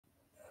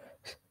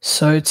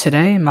So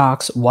today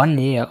marks 1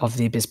 year of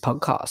the Biz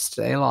Podcast.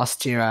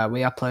 Last year,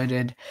 we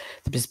uploaded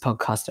the Biz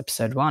Podcast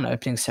episode 1,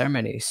 opening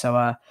ceremony.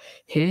 So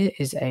here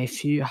is a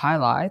few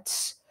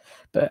highlights.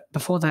 But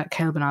before that,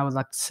 Caleb and I would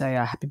like to say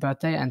happy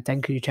birthday and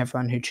thank you to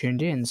everyone who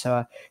tuned in.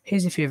 So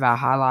here's a few of our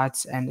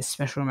highlights and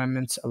special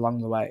moments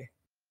along the way.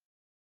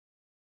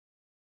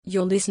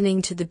 You're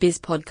listening to the Biz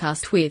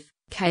Podcast with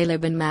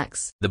Caleb and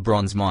Max. The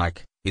bronze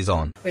mic is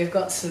on. We've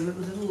got some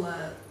little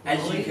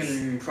As you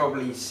can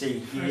probably see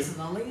here,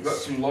 we've got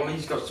some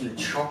lollies, got some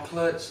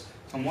chocolates,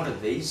 and what are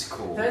these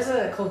called? Those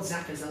are called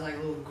Zappers. They're like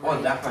little green.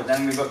 Oh, Zappers.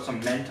 Then we've got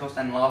some Mentos,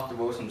 and last of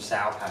all, some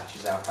Sour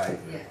Patches, our favourite.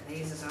 Yeah,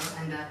 these as well.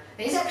 And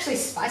these are actually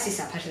spicy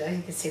Sour Patches. As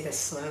you can see, they're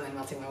slowly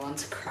melting. My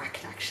one's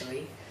cracked,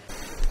 actually.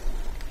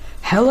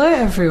 Hello,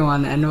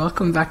 everyone, and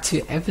welcome back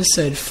to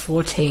episode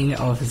 14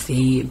 of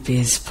the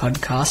Biz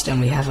Podcast. And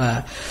we have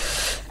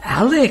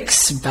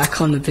Aleks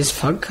back on the Biz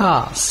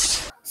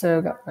Podcast. So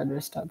I've got ready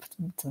to start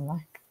putting to the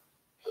mic.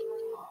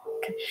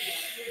 Okay.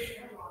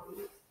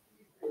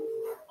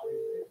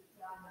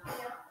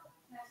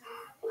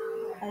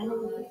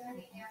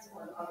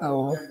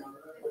 Oh.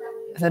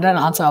 If I don't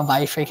answer, I'll buy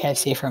you free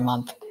KFC for a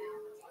month.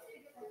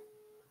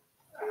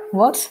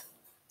 What?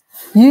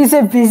 You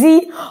said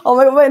busy? Oh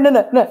my god, wait, no,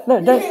 don't.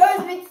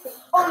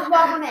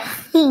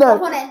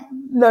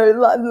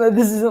 No,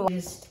 this isn't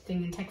this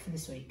thing in tech for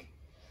this week.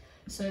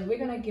 So we're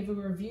going to give a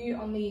review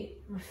on the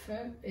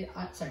iPad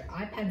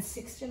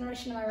 6th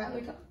generation, am I right,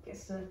 Luca?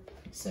 Yes, sir.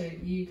 So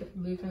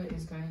Luca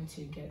is going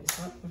to get this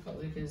up. We've got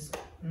Luca's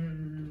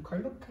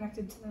Chromebook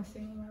connected to the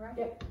thing, am I right?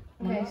 Yep.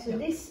 Okay, so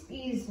this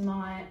is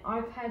my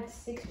iPad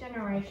 6th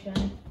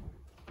generation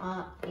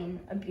in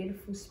a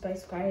beautiful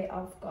space grey.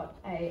 I've got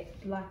a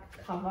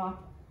black cover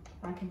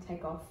I can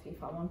take off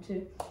if I want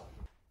to.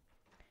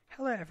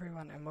 Hello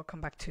everyone and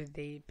welcome back to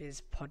the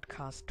Biz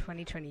Podcast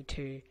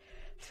 2022.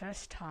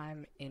 First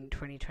time in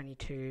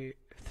 2022,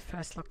 the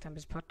first Lockdown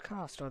Biz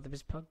Podcast, or the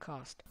Biz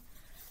Podcast.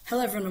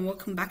 Hello everyone and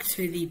welcome back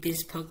to the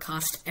Biz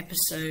Podcast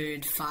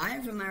episode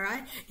 5, am I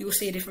right? You will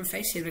see a different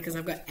face here because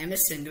I've got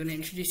Emerson. Do you want to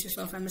introduce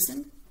yourself,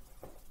 Emerson?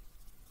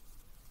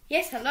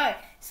 Yes, hello.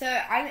 So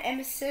I'm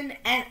Emerson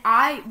and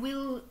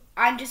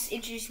I'm just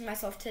introducing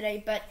myself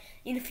today, but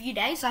in a few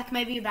days, like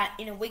maybe about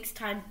in a week's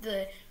time,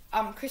 the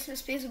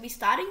Christmas Biz will be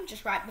starting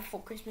just right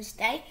before Christmas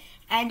Day,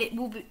 and it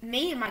will be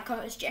me and my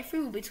co-host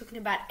Jeffrey will be talking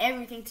about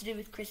everything to do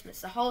with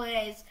Christmas, the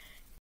holidays.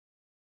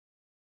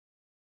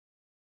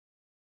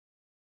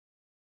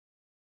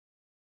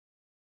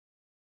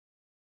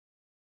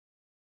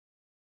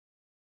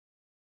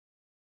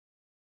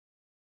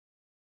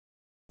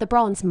 The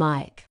bronze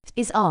mic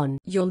is on.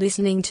 You're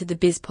listening to the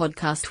Biz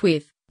Podcast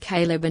with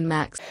Caleb and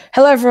Max.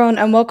 Hello everyone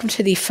and welcome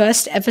to the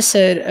first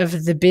episode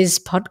of the Biz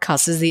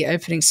Podcast. This is the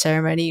opening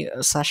ceremony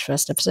 /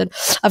 first episode.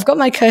 I've got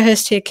my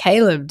co-host here,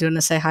 Caleb. Do you want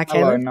to say hi,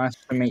 Caleb? Hello, nice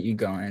to meet you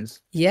guys.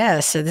 Yeah,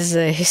 so this is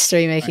a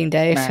history-making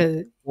day Matt,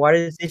 for... Why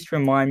does this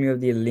remind me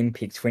of the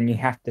Olympics when you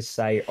have to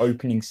say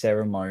opening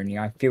ceremony?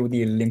 I feel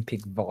the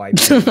Olympic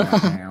vibe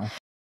right now.